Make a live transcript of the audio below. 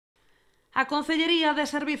A Concellería de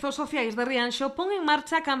Servizos Sociais de Rianxo pon en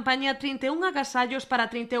marcha a campaña 31 agasallos para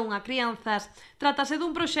 31 crianzas. Trátase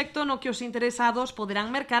dun proxecto no que os interesados poderán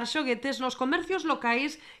mercar xoguetes nos comercios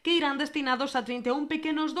locais que irán destinados a 31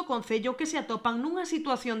 pequenos do concello que se atopan nunha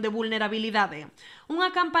situación de vulnerabilidade.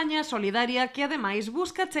 Unha campaña solidaria que ademais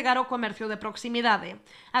busca chegar ao comercio de proximidade.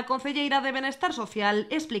 A concelleira de Benestar Social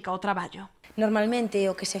explica o traballo. Normalmente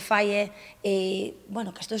o que se fai é,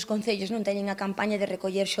 que estes concellos non teñen a campaña de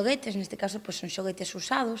recoller xoguetes, neste caso son xoguetes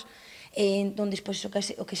usados, onde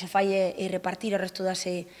o que se fai é repartir ao resto das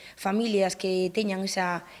familias que teñan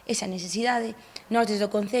esa necesidade. Nós desde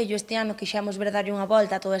o concello este ano quixemos darlle unha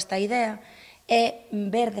volta a toda esta idea, é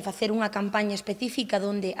ver de facer unha campaña específica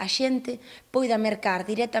onde a xente poida mercar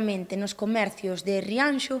directamente nos comercios de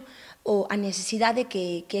Rianxo a necesidade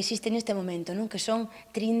que existe neste momento, que son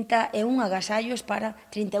 31 agasallos para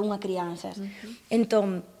 31 crianzas.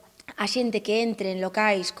 Entón, a xente que entre en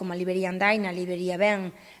locais como a Librería Andaina, a Librería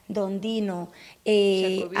Ben, Don Dino,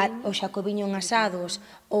 o Xacobiño en Asados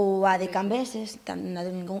ou a de Cambeses,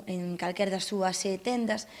 en calquer das súas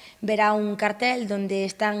tendas, verá un cartel onde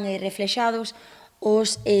están reflexados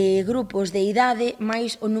os grupos de idade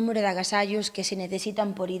máis o número de agasallos que se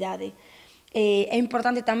necesitan por idade. É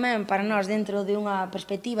importante tamén para nós dentro de unha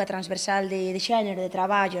perspectiva transversal de xénero, de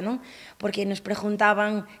traballo, porque nos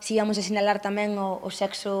preguntaban se íamos a sinalar tamén o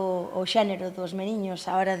sexo, o xénero dos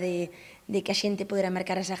meniños a hora de que a xente podera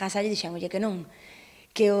mercar ese agasallo e dixémoslle que non,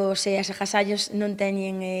 que os agasallos non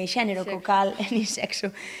teñen xénero, co cal, nin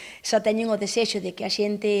sexo, só teñen o desexo de que a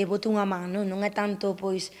xente bote unha man, non é tanto,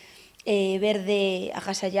 pois, ver de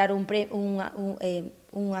agasallar un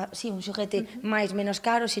xoguete máis menos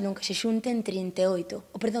caro, senón que se xunten 31